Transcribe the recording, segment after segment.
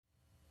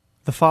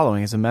The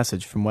following is a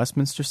message from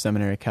Westminster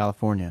Seminary,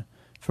 California.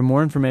 For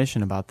more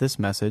information about this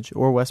message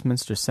or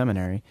Westminster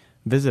Seminary,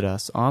 visit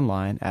us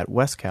online at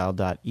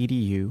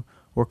westcal.edu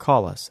or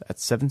call us at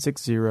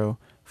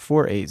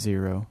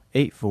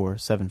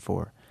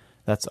 760-480-8474.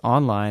 That's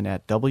online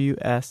at wscal.edu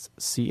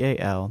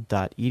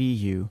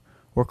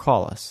or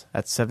call us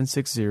at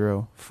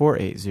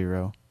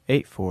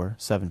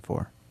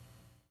 760-480-8474.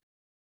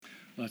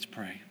 Let's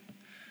pray.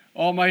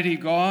 Almighty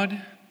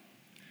God,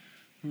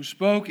 who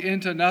spoke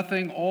into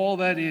nothing all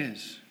that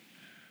is,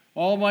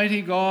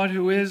 Almighty God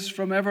who is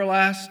from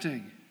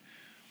everlasting,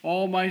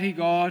 Almighty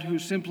God who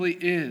simply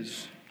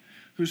is,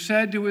 who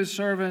said to his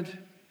servant,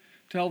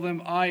 "Tell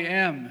them I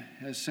am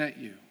has sent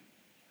you,"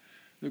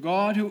 the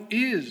God who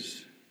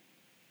is,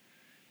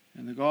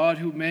 and the God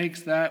who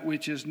makes that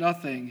which is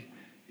nothing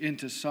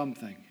into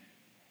something.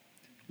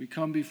 We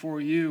come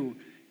before you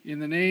in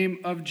the name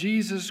of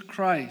Jesus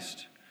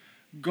Christ,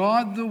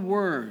 God the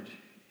Word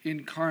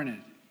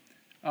incarnate,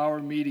 our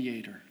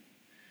mediator.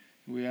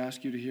 We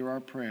ask you to hear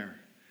our prayer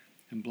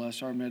and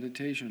bless our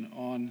meditation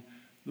on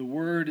the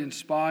word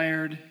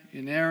inspired,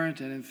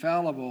 inerrant, and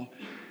infallible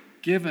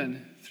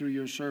given through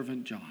your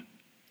servant John.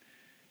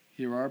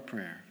 Hear our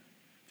prayer.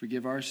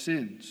 Forgive our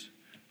sins.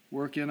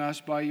 Work in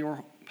us by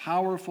your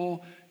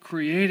powerful,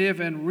 creative,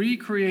 and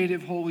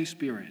recreative Holy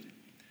Spirit.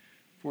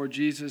 For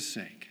Jesus'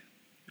 sake.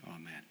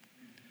 Amen.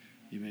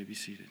 You may be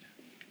seated.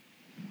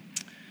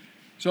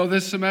 So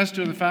this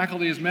semester, the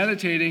faculty is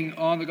meditating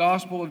on the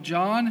Gospel of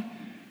John,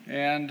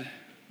 and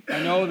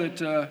I know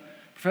that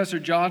Professor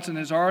Johnson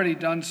has already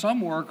done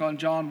some work on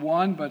John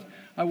 1, but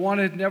I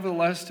wanted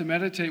nevertheless to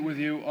meditate with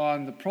you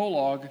on the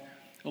prologue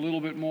a little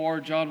bit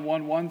more, John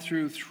 1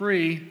 through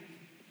 3,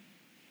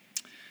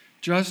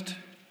 just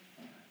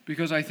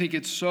because I think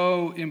it's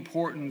so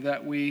important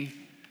that we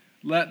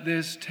let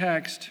this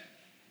text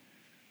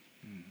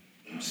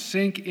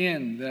sink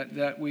in,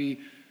 that we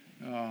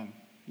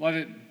let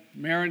it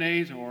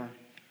marinate, or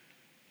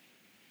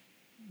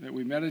that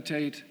we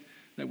meditate,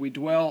 that we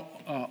dwell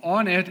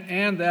on it,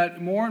 and that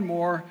more and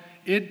more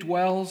it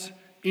dwells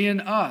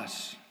in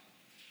us.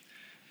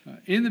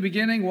 In the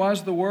beginning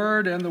was the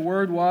Word, and the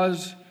Word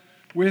was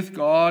with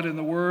God, and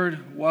the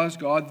Word was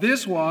God.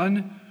 This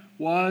one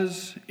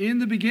was in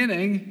the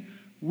beginning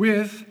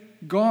with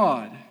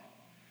God.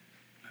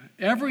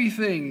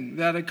 Everything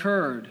that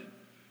occurred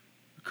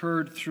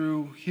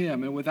through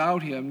him, and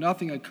without him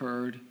nothing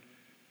occurred.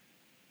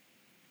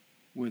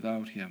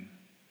 Without him.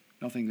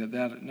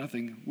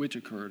 Nothing which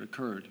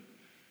occurred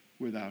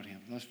without him.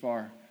 Thus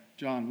far,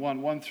 John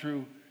 1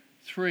 through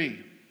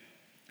 3.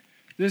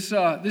 This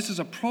is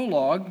a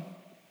prologue.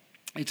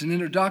 It's an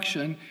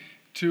introduction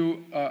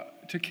to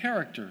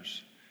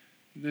characters.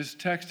 This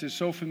text is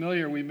so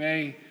familiar we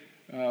may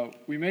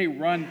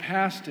run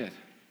past it,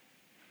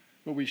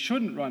 but we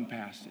shouldn't run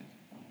past it,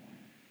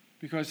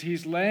 because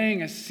he's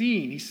laying a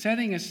scene. He's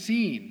setting a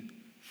scene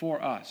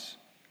for us.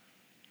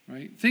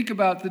 Right? Think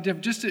about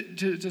just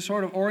to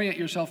sort of orient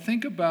yourself,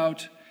 think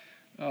about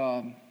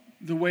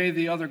the way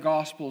the other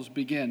Gospels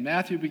begin.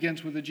 Matthew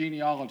begins with a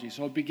genealogy,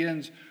 so it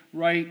begins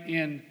right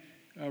in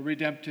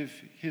redemptive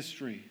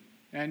history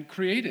and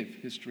creative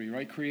history,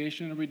 right?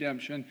 Creation and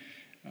redemption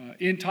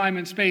in time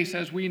and space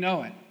as we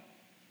know it.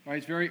 Right?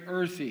 It's very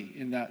earthy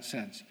in that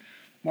sense.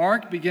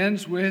 Mark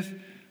begins with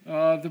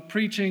the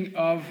preaching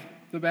of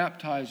the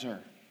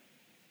baptizer.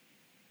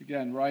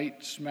 Again,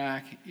 right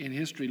smack in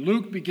history.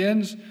 Luke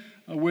begins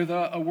with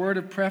a word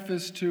of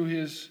preface to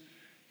his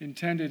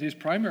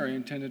primary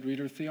intended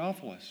reader,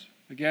 Theophilus.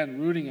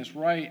 Again, rooting us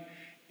right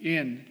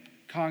in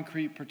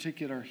concrete,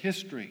 particular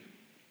history.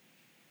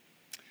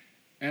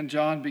 And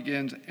John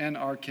begins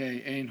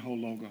NRK, ein ho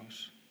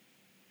logos.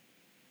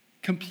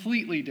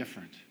 Completely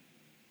different.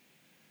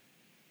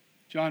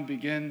 John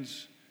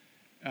begins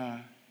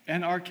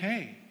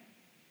NRK.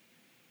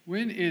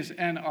 When is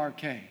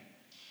NRK?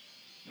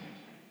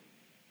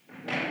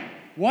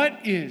 What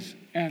is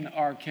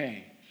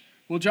NRK?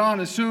 Well, John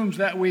assumes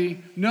that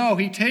we know.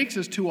 He takes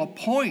us to a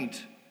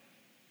point.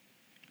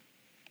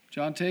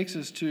 John takes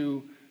us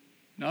to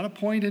not a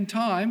point in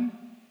time,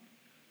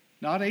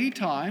 not a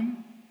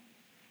time,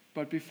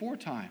 but before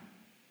time.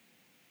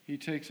 He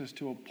takes us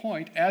to a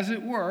point, as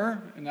it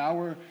were, and now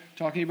we're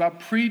talking about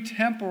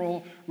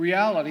pre-temporal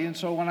reality, and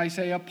so when I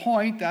say a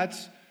point,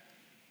 that's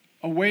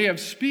a way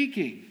of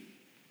speaking,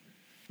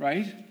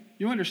 right?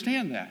 You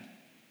understand that.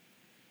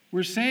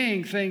 We're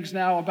saying things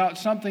now about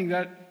something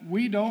that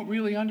we don't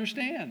really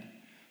understand.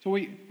 So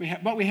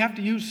but we have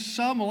to use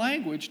some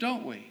language,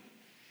 don't we? I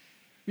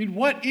mean,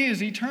 what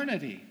is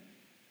eternity?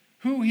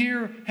 Who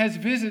here has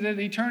visited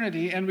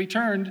eternity and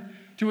returned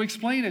to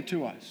explain it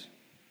to us?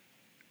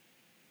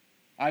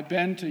 I've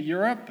been to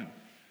Europe, and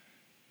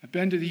I've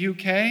been to the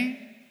UK,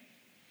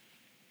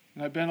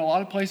 and I've been a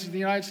lot of places in the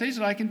United States,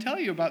 and I can tell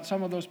you about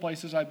some of those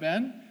places I've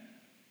been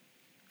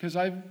because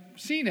I've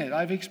seen it,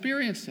 I've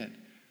experienced it.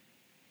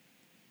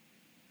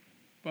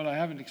 But I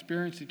haven't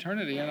experienced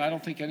eternity, and I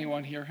don't think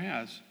anyone here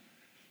has.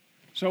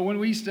 So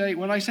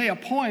when I say a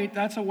point,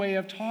 that's a way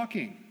of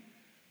talking.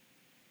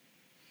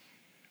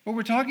 But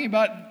we're talking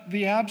about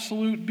the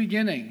absolute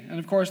beginning. And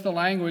of course, the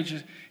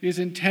language is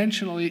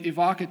intentionally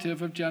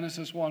evocative of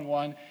Genesis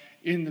 1:1.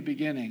 In the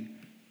beginning,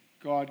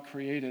 God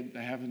created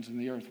the heavens and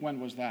the earth.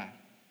 When was that?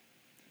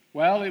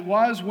 Well, it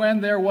was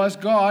when there was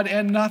God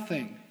and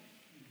nothing.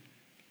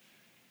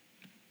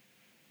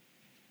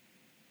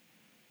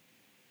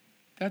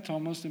 That's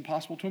almost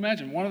impossible to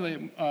imagine. One of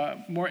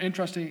the more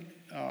interesting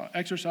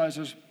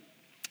exercises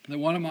that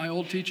one of my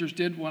old teachers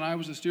did when I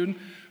was a student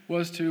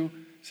was to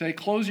say,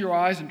 close your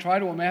eyes and try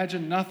to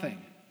imagine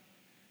nothing.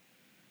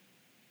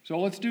 So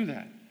let's do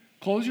that.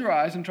 Close your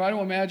eyes and try to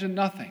imagine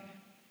nothing.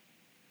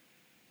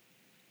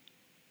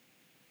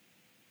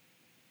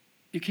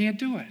 You can't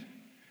do it.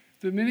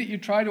 The minute you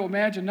try to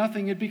imagine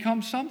nothing, it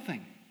becomes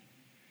something.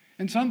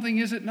 And something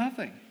isn't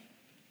nothing.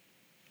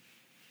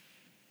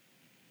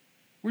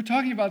 We're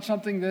talking about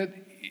something that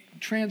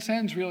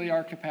transcends really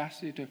our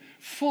capacity to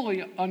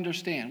fully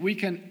understand. We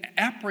can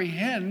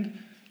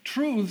apprehend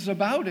truths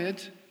about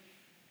it,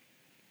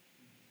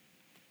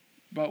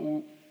 but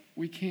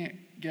we can't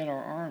get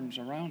our arms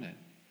around it.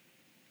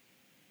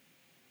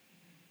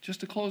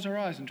 Just to close our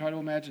eyes and try to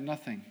imagine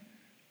nothing,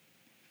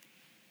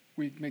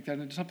 we make that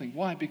into something.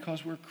 Why?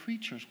 Because we're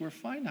creatures. We're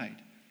finite.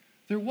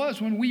 There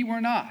was when we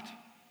were not.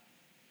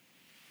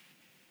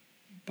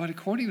 But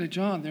according to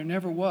John, there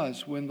never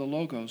was when the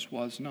Logos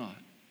was not.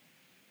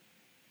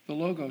 The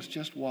Logos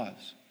just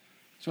was.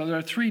 So there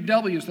are 3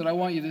 W's that I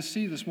want you to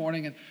see this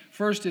morning. And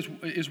first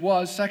is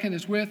was, second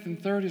is with,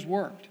 and third is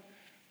worked.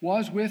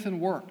 Was, with, and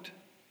worked.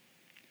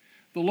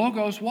 The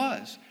Logos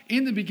was.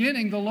 In the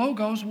beginning, the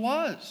Logos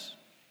was.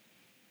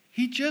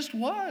 He just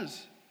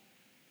was.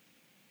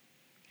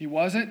 He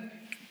wasn't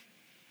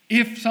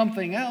if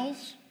something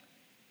else.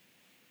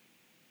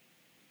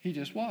 He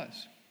just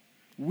was.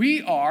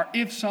 We are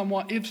if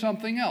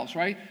something else,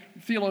 right?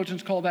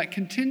 Theologians call that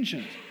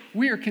contingent.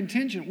 We are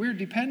contingent. We're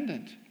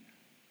dependent.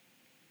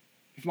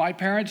 If my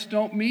parents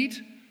don't meet,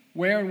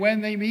 where and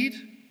when they meet,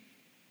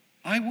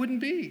 I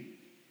wouldn't be.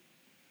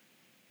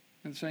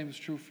 And the same is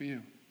true for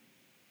you.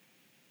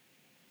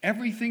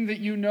 Everything that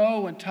you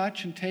know and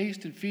touch and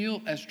taste and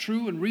feel as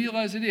true and real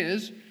as it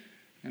is,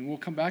 and we'll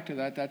come back to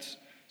that, that's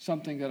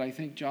something that I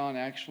think John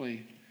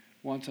actually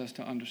wants us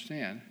to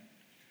understand.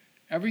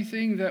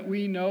 Everything that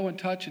we know and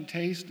touch and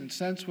taste and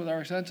sense with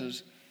our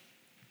senses,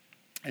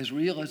 as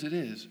real as it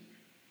is,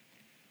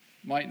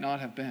 might not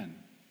have been.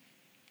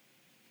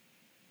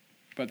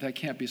 But that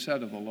can't be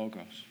said of the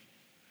Logos.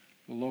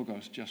 The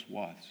Logos just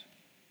was.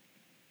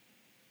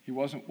 He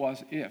wasn't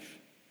was if,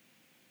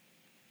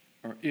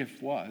 or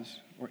if was,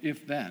 or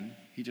if then.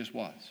 He just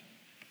was.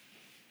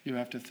 You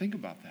have to think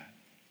about that.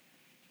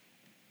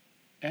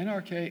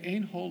 NRK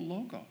ein ho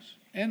Logos.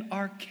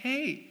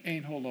 NRK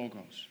ein ho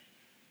Logos.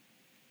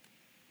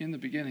 In the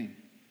beginning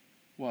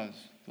was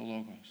the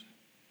Logos.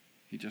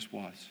 He just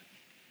was.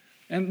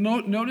 And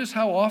notice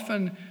how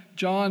often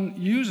John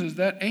uses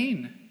that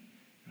ein.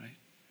 Right?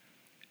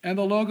 And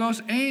the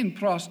Logos ein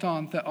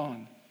proston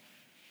theon.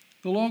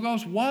 The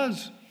Logos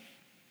was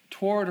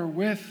toward or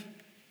with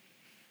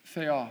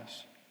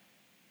theos.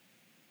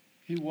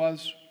 He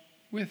was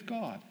with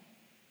God.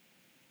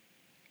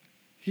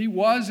 He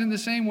was in the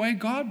same way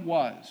God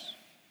was.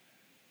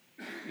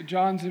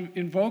 John's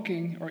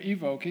invoking or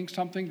evoking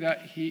something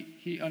that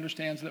he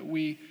understands that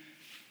we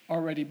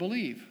already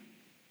believe.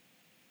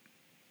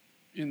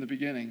 In the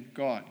beginning,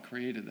 God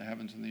created the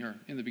heavens and the earth.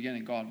 In the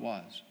beginning, God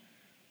was.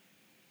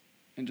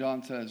 And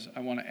John says, I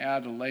want to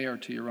add a layer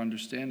to your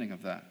understanding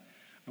of that.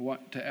 I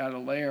want to add a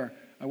layer.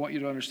 I want you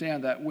to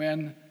understand that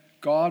when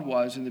God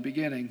was in the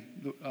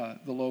beginning,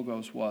 the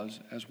Logos was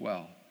as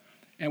well.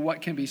 And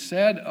what can be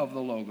said of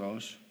the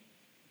Logos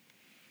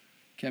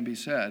can be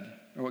said,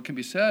 or what can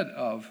be said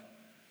of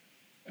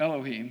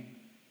Elohim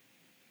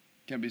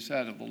can be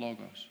said of the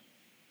Logos.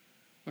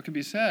 What can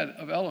be said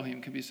of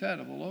Elohim can be said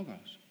of the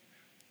Logos.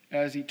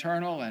 As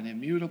eternal and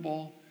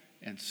immutable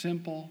and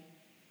simple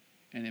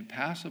and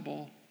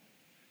impassible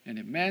and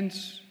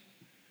immense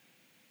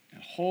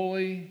and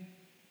holy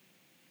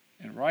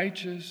and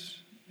righteous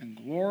and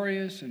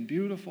glorious and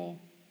beautiful.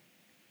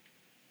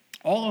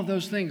 All of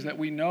those things that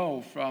we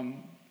know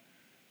from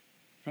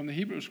the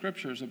Hebrew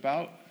Scriptures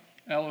about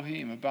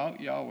Elohim, about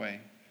Yahweh,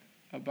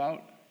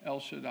 about El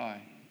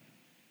Shaddai.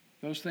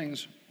 Those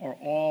things are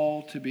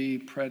all to be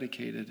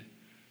predicated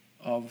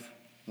of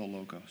the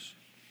Logos.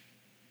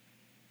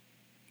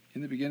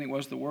 In the beginning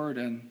was the Word,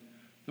 and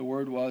the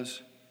Word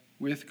was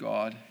with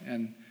God.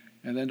 And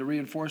then to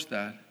reinforce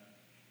that,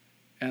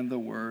 and the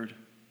Word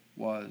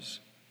was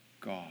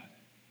God.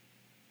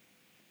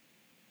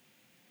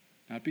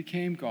 Not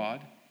became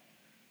God,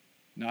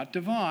 not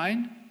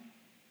divine.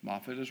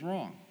 Moffat is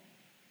wrong.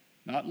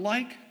 Not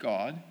like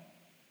God.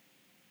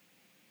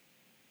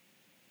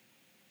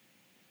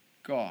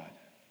 God.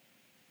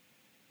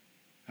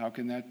 How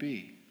can that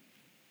be?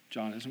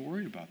 John isn't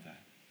worried about that.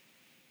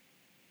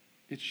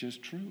 It's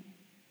just true.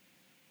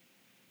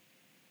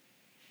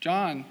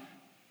 John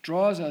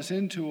draws us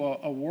into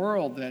a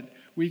world that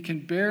we can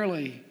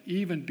barely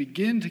even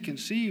begin to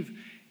conceive,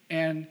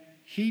 and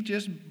he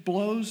just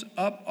blows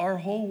up our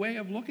whole way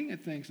of looking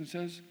at things and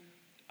says,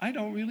 I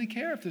don't really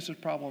care if this is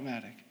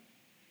problematic.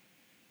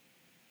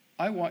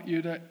 I want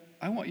you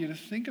to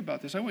think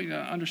about this. I want you to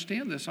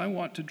understand this. I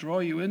want to draw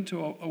you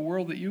into a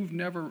world that you've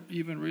never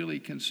even really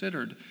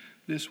considered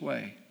this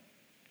way.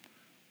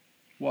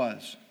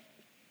 Was.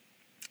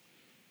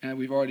 And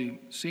we've already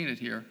seen it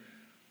here.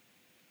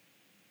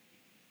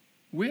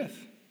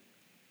 With.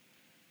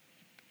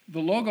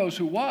 The Logos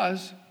who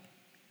was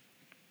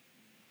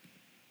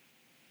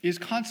is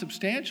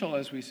consubstantial,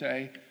 as we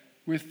say,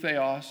 with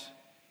Theos,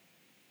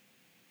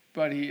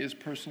 but he is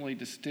personally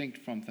distinct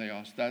from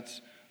Theos.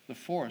 That's the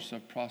force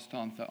of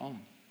proston theon.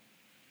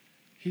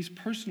 He's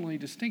personally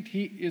distinct.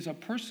 He is a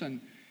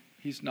person.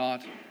 He's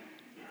not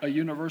a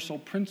universal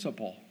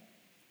principle.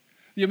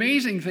 The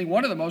amazing thing,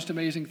 one of the most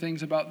amazing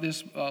things about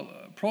this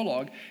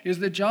prologue is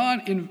that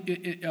John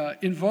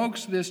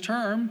invokes this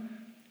term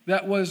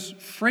that was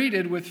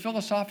freighted with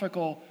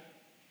philosophical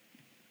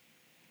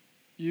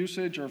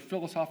usage or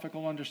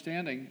philosophical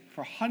understanding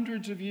for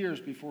hundreds of years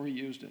before he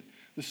used it.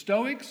 The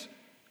Stoics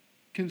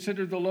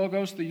considered the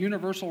Logos the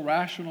universal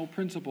rational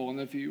principle, and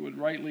if you would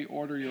rightly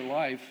order your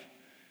life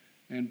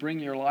and bring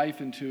your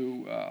life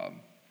into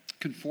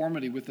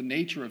conformity with the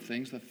nature of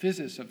things, the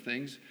physis of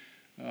things,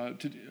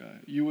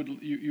 you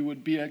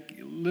would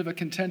live a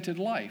contented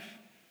life.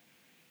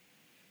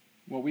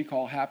 What we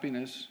call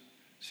happiness,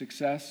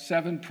 success,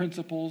 7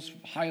 principles,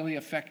 highly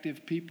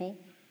effective people.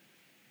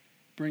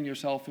 Bring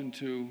yourself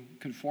into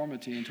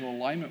conformity, into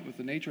alignment with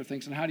the nature of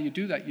things. And how do you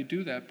do that? You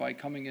do that by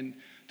coming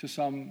into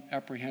some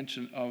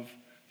apprehension of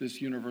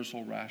this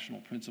universal rational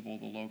principle,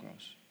 the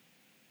Logos.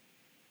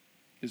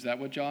 Is that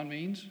what John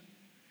means?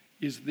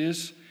 Is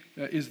this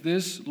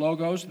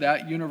Logos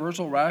that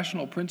universal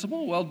rational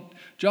principle? Well,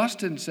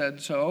 Justin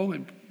said so,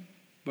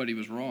 but he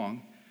was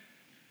wrong.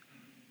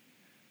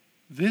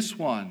 This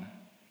one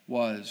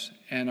was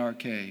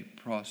anarche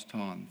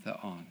proston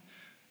theon.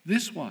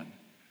 This one,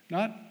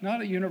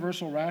 not a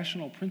universal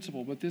rational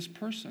principle, but this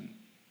person.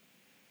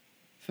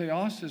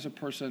 Theos is a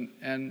person,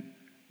 and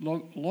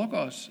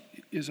Logos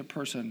is a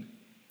person.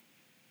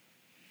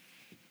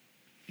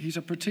 He's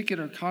a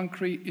particular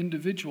concrete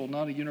individual,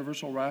 not a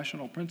universal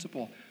rational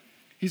principle.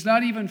 He's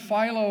not even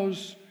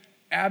Philo's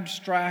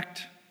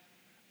abstract,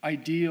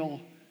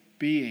 ideal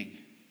being.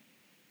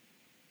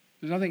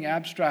 There's nothing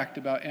abstract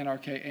about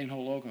anarche en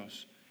ho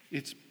logos.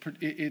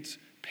 It's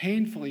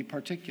painfully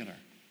particular.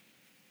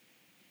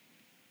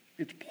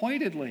 It's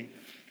pointedly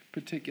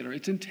particular.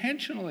 It's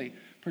intentionally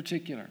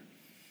particular.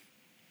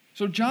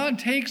 So John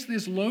takes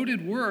this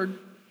loaded word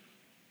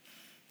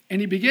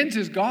and he begins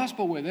his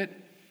gospel with it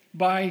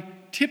by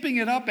tipping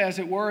it up, as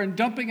it were, and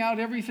dumping out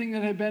everything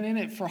that had been in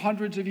it for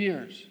hundreds of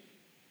years.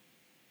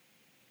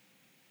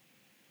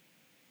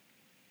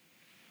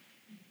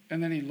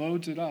 And then he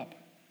loads it up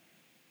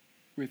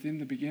with, in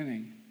the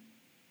beginning,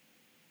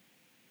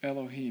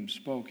 Elohim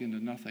spoke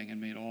into nothing and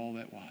made all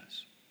that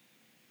was.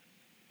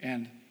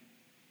 And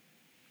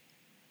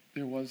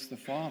there was the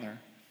Father,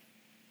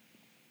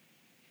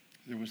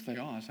 there was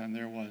Theos, and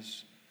there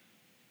was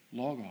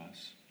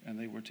Logos, and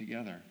they were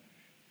together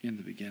in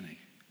the beginning.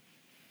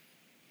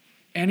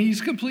 And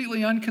he's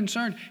completely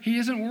unconcerned. He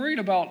isn't worried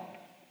about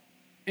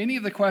any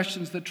of the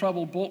questions that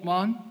troubled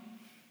Bultmann.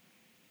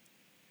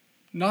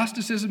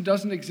 Gnosticism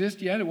doesn't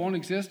exist yet. It won't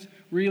exist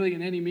really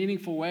in any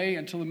meaningful way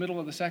until the middle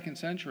of the 2nd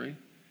century.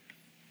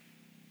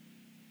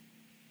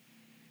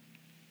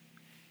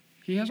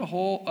 He has a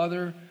whole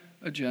other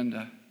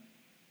agenda.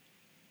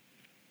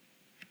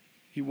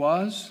 He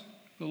was,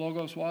 the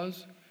Logos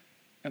was,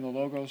 and the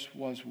Logos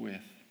was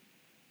with.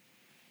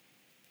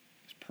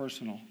 It's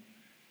personal.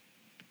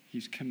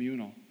 He's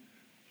communal.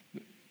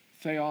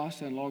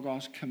 Theos and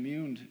Logos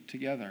communed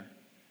together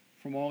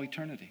from all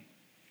eternity.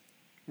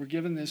 We're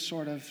given this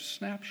sort of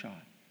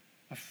snapshot,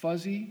 a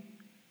fuzzy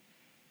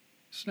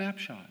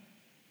snapshot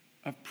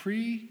of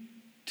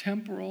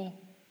pre-temporal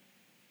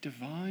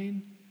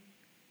divine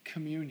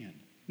communion.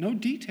 No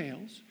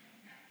details.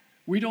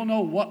 We don't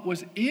know what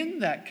was in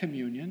that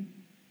communion.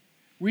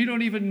 We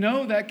don't even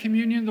know that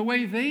communion the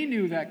way they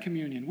knew that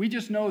communion. We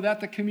just know that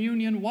the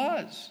communion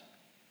was.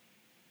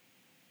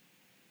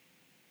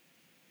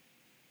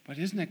 But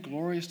isn't it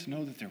glorious to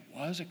know that there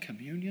was a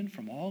communion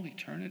from all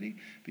eternity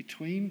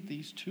between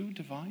these two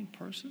divine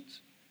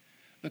persons?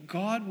 The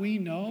God we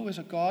know is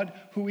a God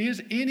who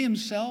is in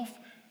himself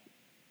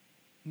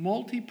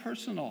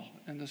multi-personal,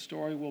 and the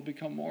story will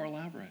become more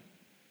elaborate.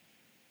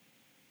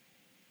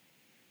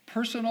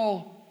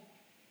 Personal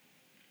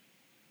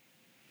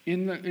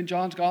in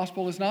John's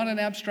gospel is not an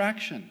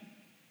abstraction.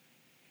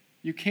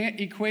 You can't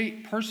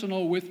equate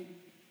personal with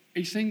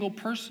a single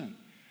person.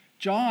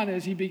 John,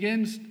 as he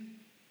begins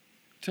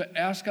to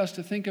ask us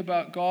to think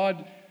about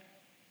God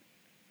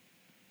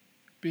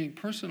being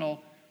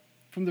personal,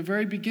 from the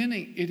very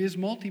beginning, it is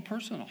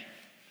multi-personal.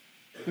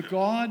 The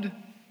God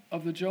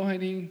of the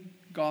Johannine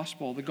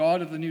Gospel, the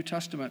God of the New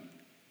Testament,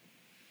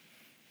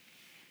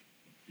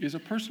 is a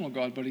personal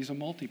God, but he's a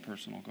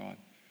multi-personal God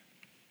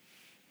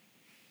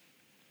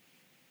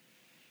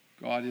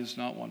God is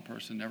not one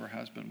person, never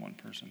has been one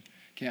person,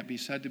 can't be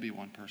said to be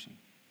one person.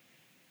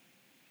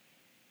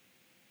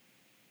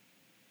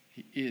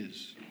 He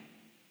is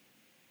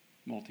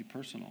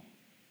multi-personal.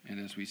 And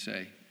as we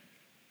say,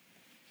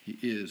 he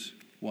is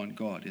one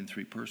God in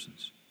three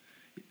persons.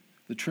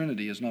 The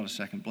Trinity is not a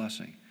second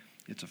blessing.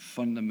 It's a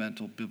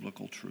fundamental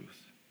biblical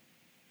truth.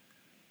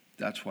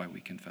 That's why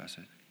we confess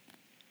it.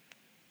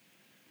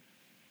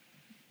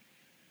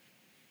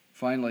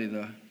 Finally,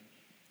 the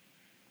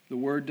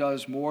Word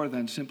does more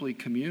than simply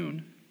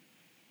commune.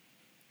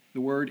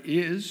 The Word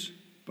is,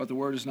 but the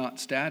Word is not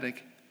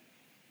static.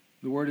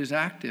 The Word is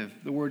active.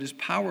 The Word is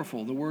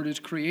powerful. The Word is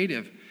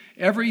creative.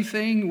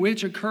 Everything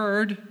which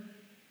occurred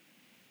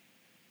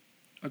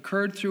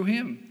through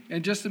him.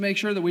 And just to make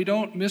sure that we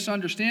don't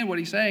misunderstand what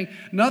he's saying,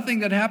 nothing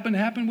that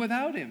happened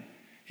without him.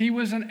 He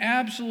was an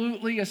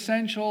absolutely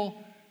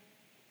essential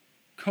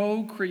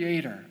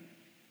co-creator.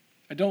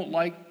 I don't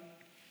like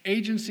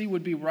agency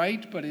would be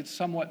right, but it's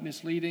somewhat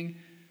misleading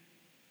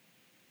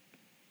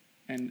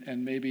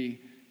and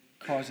maybe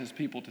causes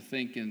people to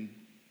think in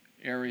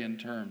Aryan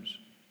terms.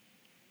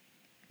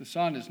 The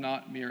Son is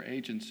not mere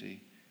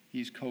agency.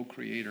 He's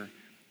co-creator.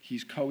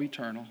 He's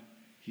co-eternal.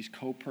 He's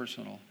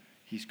co-personal.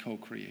 He's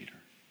co-creator.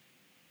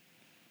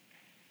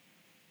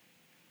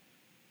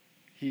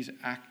 He's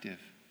active.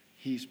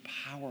 He's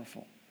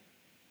powerful.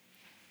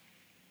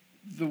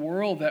 The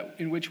world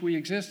in which we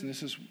exist, and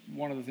this is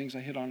one of the things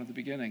I hit on at the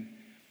beginning,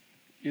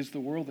 is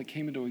the world that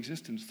came into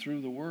existence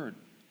through the Word.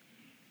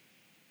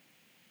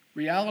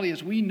 Reality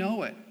as we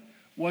know it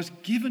was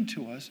given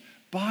to us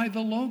by the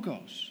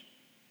Logos.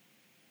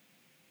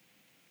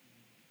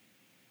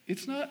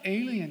 It's not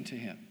alien to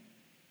him.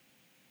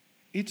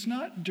 It's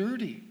not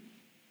dirty.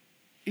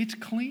 It's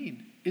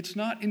clean. It's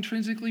not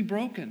intrinsically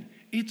broken.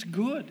 It's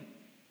good.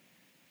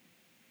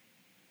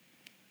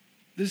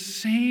 The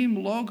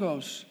same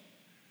Logos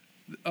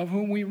of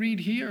whom we read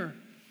here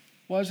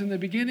was in the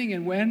beginning,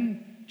 and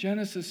when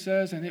Genesis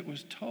says, and it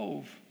was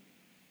Tov,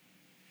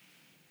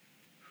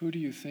 who do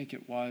you think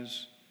it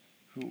was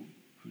who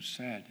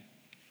said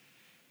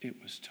it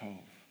was Tov?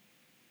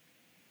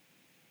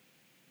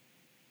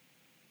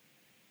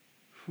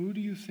 Who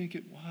do you think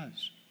it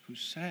was who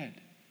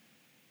said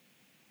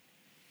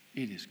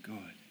it is good?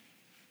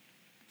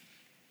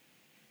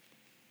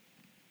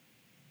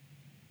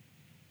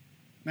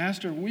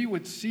 Master, we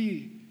would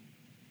see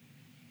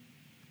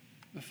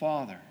the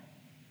Father.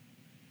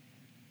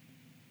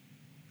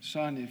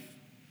 Son,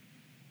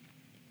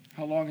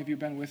 how long have you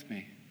been with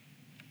me?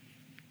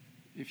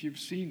 If you've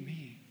seen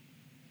me,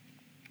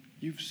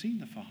 you've seen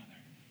the Father.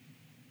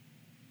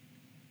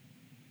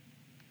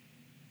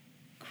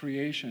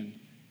 Creation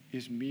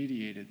is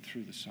mediated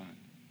through the Son.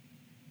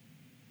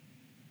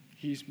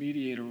 He's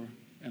mediator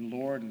and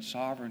Lord and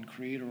sovereign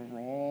creator over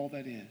all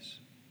that is.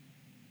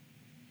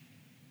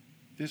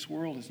 This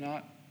world is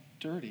not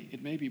dirty.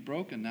 It may be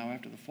broken now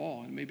after the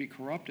fall. It may be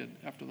corrupted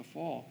after the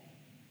fall.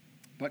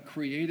 But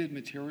created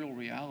material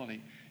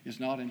reality is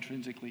not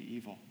intrinsically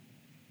evil.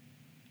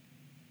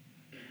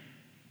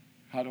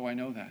 How do I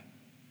know that?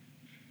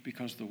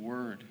 Because the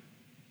Word,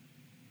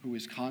 who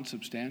is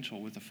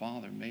consubstantial with the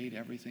Father, made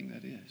everything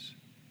that is.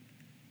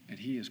 And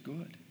he is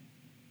good.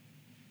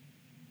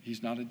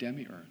 He's not a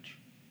demiurge.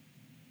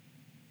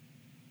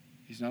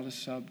 He's not a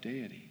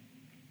sub-deity.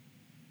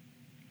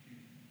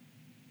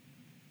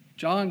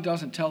 John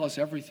doesn't tell us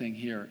everything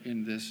here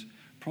in this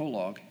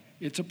prologue.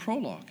 It's a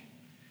prologue.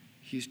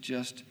 He's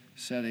just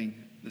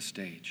setting the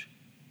stage.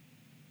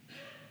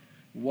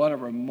 What a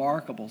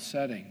remarkable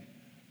setting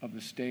of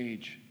the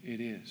stage it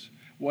is.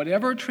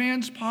 Whatever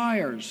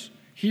transpires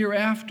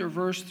hereafter,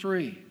 verse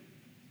 3,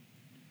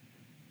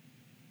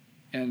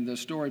 and the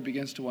story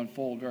begins to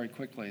unfold very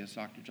quickly, as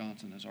Dr.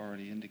 Johnson has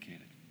already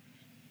indicated.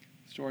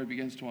 The story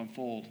begins to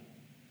unfold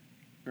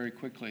very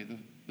quickly.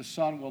 The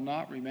Son will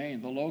not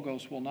remain. The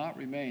Logos will not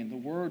remain. The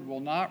Word will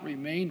not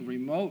remain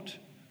remote.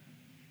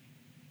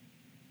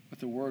 But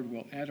the Word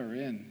will enter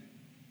in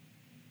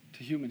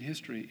to human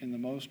history in the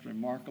most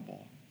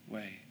remarkable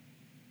way,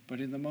 but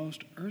in the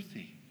most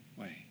earthy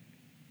way.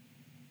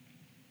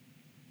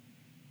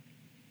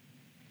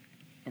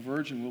 A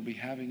virgin will be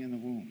having in the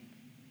womb.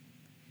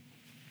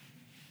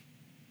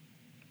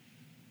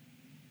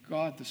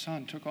 God the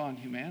Son took on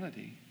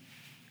humanity,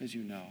 as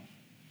you know,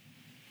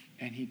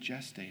 and he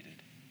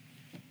gestated.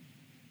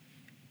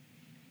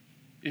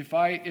 If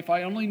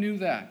I only knew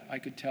that, I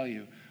could tell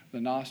you the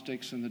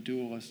Gnostics and the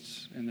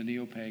dualists and the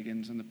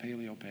neo-pagans and the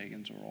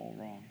paleo-pagans are all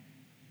wrong.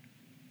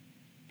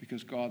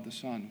 Because God the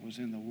Son was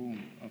in the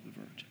womb of the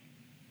Virgin.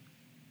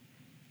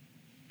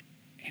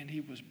 And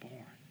he was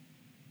born.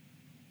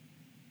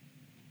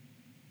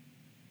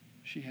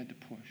 She had to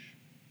push.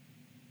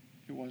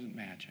 It wasn't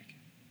magic.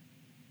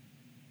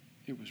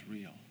 It was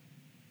real.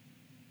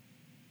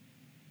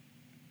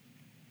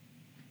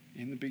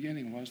 In the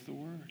beginning was the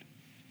Word,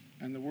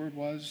 and the Word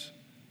was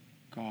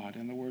God,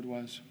 and the Word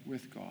was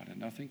with God, and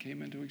nothing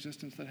came into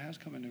existence that has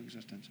come into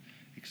existence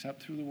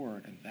except through the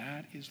Word, and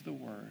that is the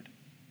Word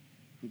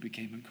who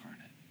became incarnate.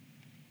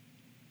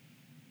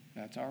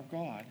 That's our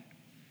God.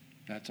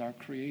 That's our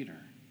Creator,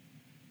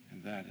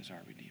 and that is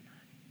our Redeemer.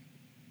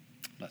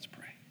 Let's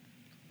pray.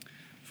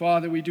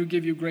 Father, we do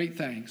give you great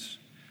thanks.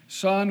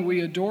 Son,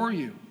 we adore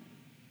you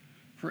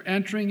for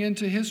entering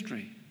into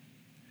history.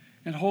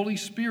 And Holy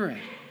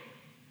Spirit,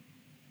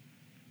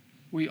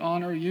 we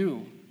honor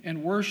you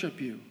and worship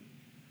you.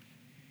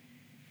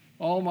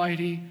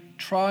 Almighty,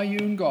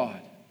 triune God,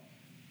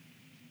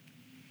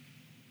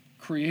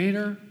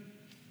 Creator,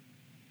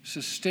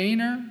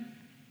 Sustainer,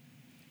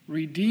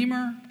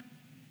 Redeemer,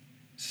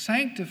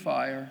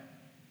 Sanctifier,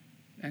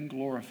 and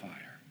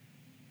Glorifier.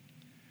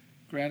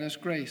 Grant us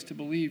grace to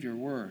believe your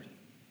word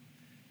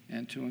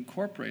and to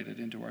incorporate it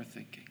into our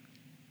thinking,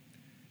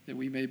 that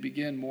we may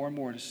begin more and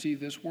more to see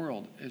this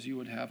world as you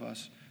would have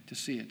us to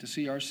see it, to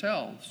see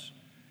ourselves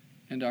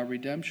and our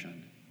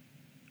redemption,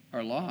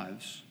 our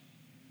lives,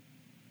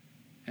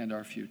 and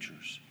our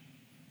futures.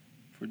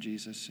 For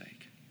Jesus'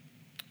 sake,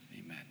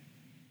 amen.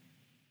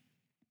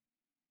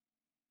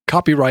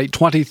 Copyright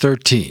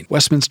 2013,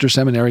 Westminster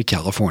Seminary,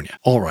 California.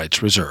 All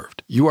rights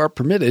reserved. You are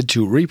permitted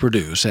to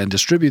reproduce and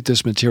distribute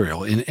this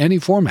material in any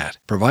format,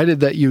 provided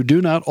that you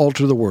do not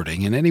alter the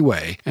wording in any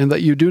way and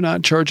that you do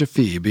not charge a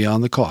fee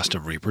beyond the cost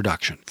of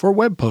reproduction. For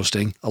web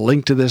posting, a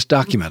link to this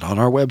document on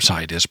our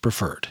website is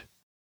preferred.